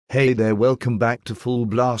Hey there, welcome back to Full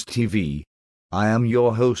Blast TV. I am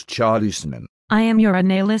your host Charlie Sman. I am your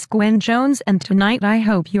analyst Gwen Jones, and tonight I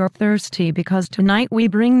hope you're thirsty because tonight we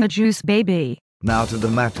bring the juice, baby. Now to the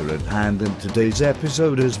matter at hand, and today's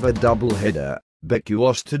episode is the doubleheader.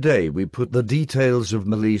 Because today we put the details of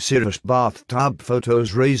Miley Cyrus bathtub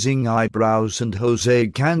photos raising eyebrows and Jose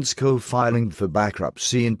Canseco filing for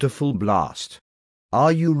bankruptcy into full blast.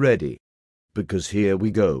 Are you ready? Because here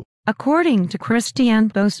we go. According to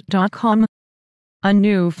ChristianPost.com, a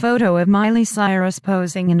new photo of Miley Cyrus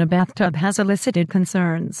posing in a bathtub has elicited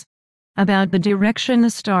concerns about the direction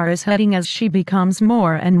the star is heading as she becomes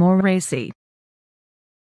more and more racy.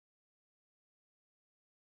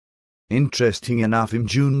 Interesting enough, in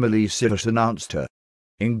June Miley Cyrus announced her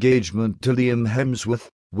engagement to Liam Hemsworth,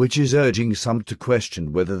 which is urging some to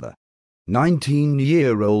question whether the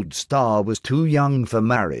 19-year-old star was too young for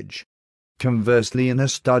marriage. Conversely, in a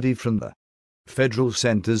study from the Federal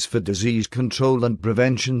Centers for Disease Control and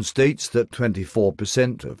Prevention states that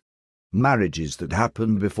 24% of marriages that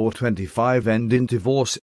happen before 25 end in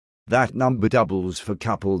divorce. That number doubles for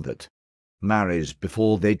couple that marries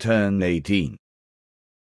before they turn 18.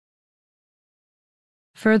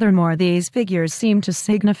 Furthermore, these figures seem to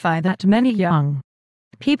signify that many young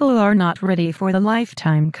people are not ready for the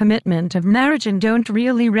lifetime commitment of marriage and don't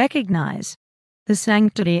really recognize the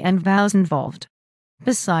sanctity and vows involved.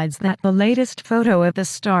 Besides that, the latest photo of the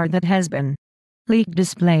star that has been leaked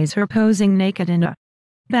displays her posing naked in a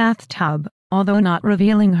bathtub. Although not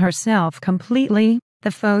revealing herself completely,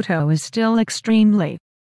 the photo is still extremely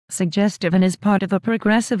suggestive and is part of a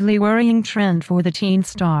progressively worrying trend for the teen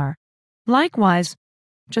star. Likewise,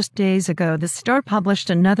 just days ago the star published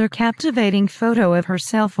another captivating photo of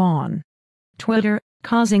herself on Twitter,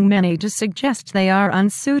 causing many to suggest they are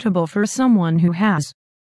unsuitable for someone who has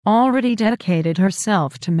already dedicated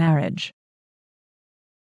herself to marriage.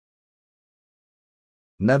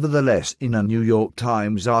 Nevertheless, in a New York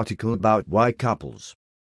Times article about why couples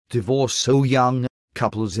divorce so young,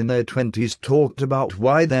 couples in their 20s talked about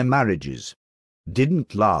why their marriages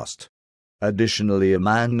didn't last. Additionally, a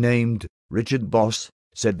man named Richard Boss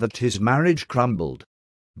said that his marriage crumbled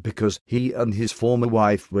because he and his former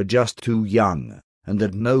wife were just too young and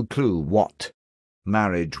had no clue what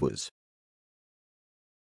marriage was.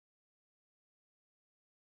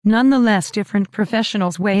 Nonetheless, different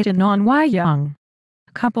professionals weighed in on why young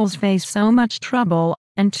couples face so much trouble,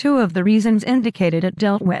 and two of the reasons indicated it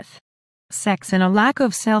dealt with sex and a lack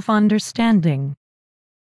of self-understanding.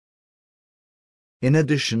 In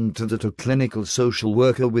addition to that, a clinical social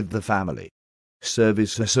worker with the Family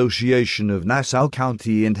Service Association of Nassau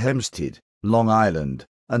County and Hempstead, Long Island,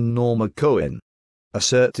 and Norma Cohen,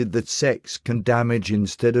 asserted that sex can damage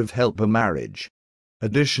instead of help a marriage.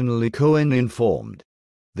 Additionally, Cohen informed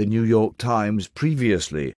the New York Times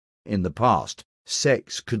previously, in the past,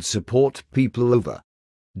 sex could support people over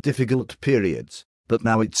difficult periods, but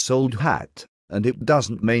now it's old hat, and it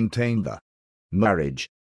doesn't maintain the marriage.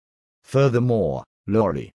 Furthermore,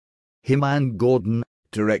 Lori Hyman Gordon,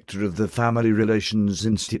 director of the Family Relations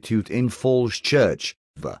Institute in Falls Church,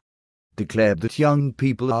 VA, declared that young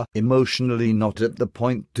people are emotionally not at the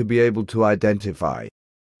point to be able to identify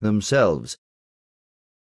themselves.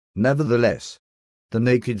 Nevertheless, the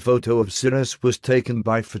naked photo of Cyrus was taken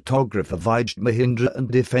by photographer Vijay Mahindra and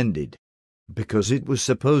defended because it was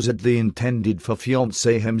supposedly intended for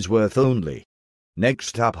fiance Hemsworth only.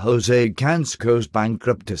 Next up, Jose Canseco's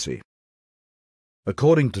bankruptcy.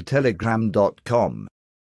 According to Telegram.com,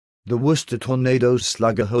 the Worcester tornado's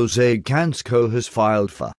slugger Jose Canseco has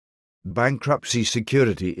filed for bankruptcy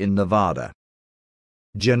security in Nevada.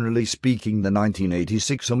 Generally speaking, the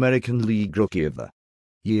 1986 American League Rookie of the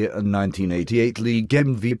Year and 1988 League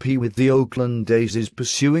MVP with the Oakland A's is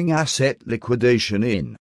pursuing asset liquidation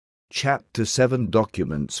in Chapter 7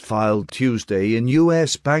 documents filed Tuesday in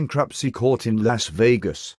U.S. bankruptcy court in Las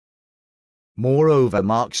Vegas. Moreover,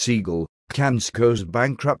 Mark Siegel, Canseco's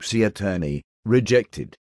bankruptcy attorney,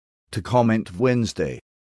 rejected to comment Wednesday.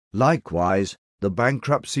 Likewise, the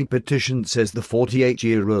bankruptcy petition says the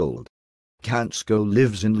 48-year-old Canseco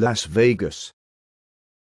lives in Las Vegas.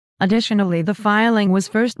 Additionally, the filing was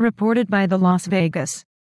first reported by the Las Vegas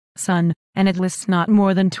Sun, and it lists not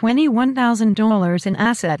more than $21,000 in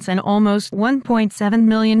assets and almost $1.7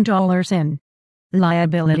 million in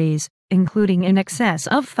liabilities, including in excess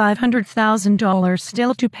of $500,000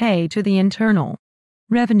 still to pay to the Internal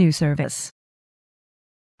Revenue Service.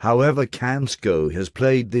 However, Canseco has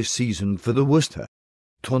played this season for the Worcester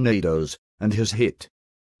Tornadoes and has hit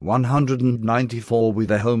 194 with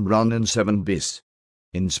a home run and 7 bis.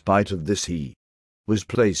 In spite of this, he was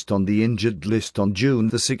placed on the injured list on June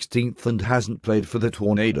the 16th and hasn't played for the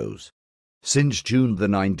Tornadoes since June the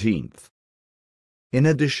 19th. In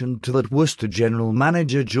addition to that, Worcester General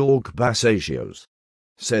Manager Jorge Basagios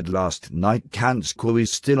said last night Canseco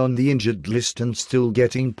is still on the injured list and still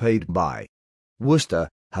getting paid by Worcester.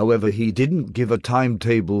 However, he didn't give a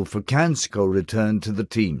timetable for Canseco's return to the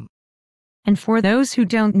team. And for those who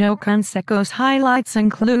don't know, Canseco's highlights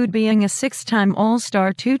include being a 6-time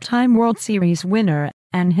All-Star, 2-time World Series winner,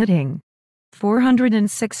 and hitting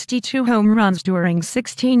 462 home runs during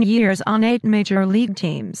 16 years on 8 major league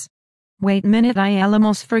teams. Wait a minute, I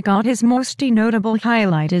almost forgot his most notable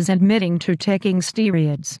highlight is admitting to taking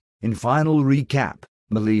steroids. In final recap,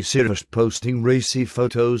 Miley Cyrus posting racy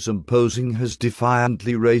photos and posing has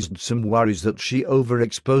defiantly raised some worries that she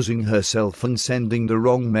overexposing herself and sending the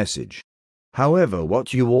wrong message. However,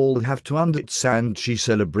 what you all have to understand, she's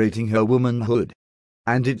celebrating her womanhood.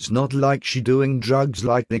 And it's not like she doing drugs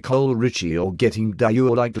like Nicole Richie or getting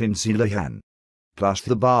diarrhea like Lindsay Lohan. Plus,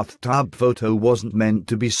 the bathtub photo wasn't meant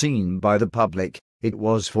to be seen by the public, it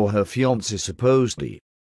was for her fiance supposedly.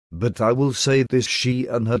 But I will say this, she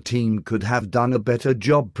and her team could have done a better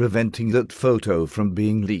job preventing that photo from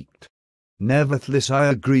being leaked. Nevertheless, I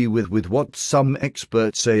agree with what some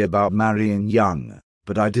experts say about marrying young,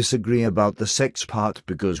 but I disagree about the sex part,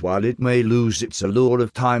 because while it may lose its allure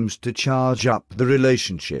at times to charge up the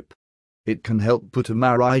relationship, it can help put a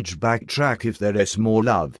marriage backtrack if there is more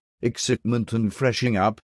love, excitement and freshening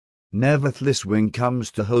up. Nevertheless, when it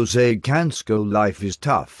comes to Jose Canseco, life is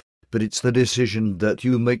tough, but it's the decision that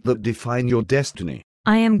you make that define your destiny.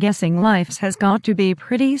 I am guessing life has got to be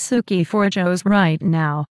pretty sucky for Joe's right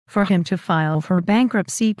now, for him to file for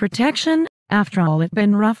bankruptcy protection. After all, it's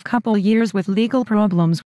been rough couple years with legal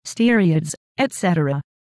problems, steroids, etc.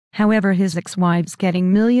 However, his ex-wife's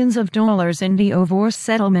getting millions of dollars in divorce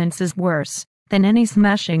settlements is worse than any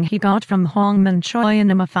smashing he got from Hongman Choi in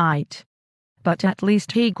a fight. But at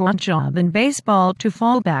least he got a job in baseball to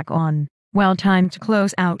fall back on. Well, time to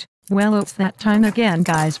close out. Well, it's that time again,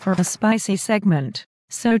 guys, for a spicy segment.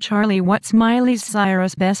 So Charlie, what's Miley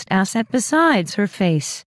Cyrus' best asset besides her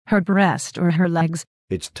face, her breast or her legs?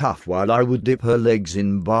 It's tough. While I would dip her legs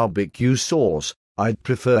in barbecue sauce, I'd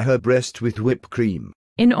prefer her breast with whipped cream.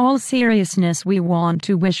 In all seriousness, we want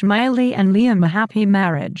to wish Miley and Liam a happy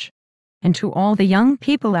marriage. And to all the young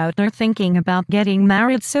people out there thinking about getting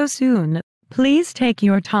married so soon, please take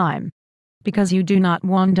your time, because you do not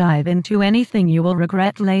want to dive into anything you will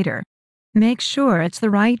regret later. Make sure it's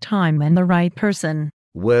the right time and the right person.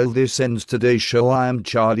 Well, this ends today's show. I am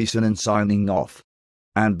Charlie and signing off.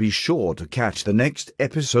 And be sure to catch the next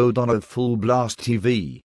episode on a Full Blast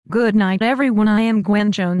TV. Good night, everyone. I am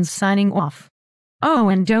Gwen Jones signing off. Oh,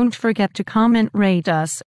 and don't forget to comment, rate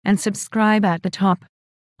us, and subscribe at the top.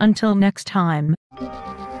 Until next time.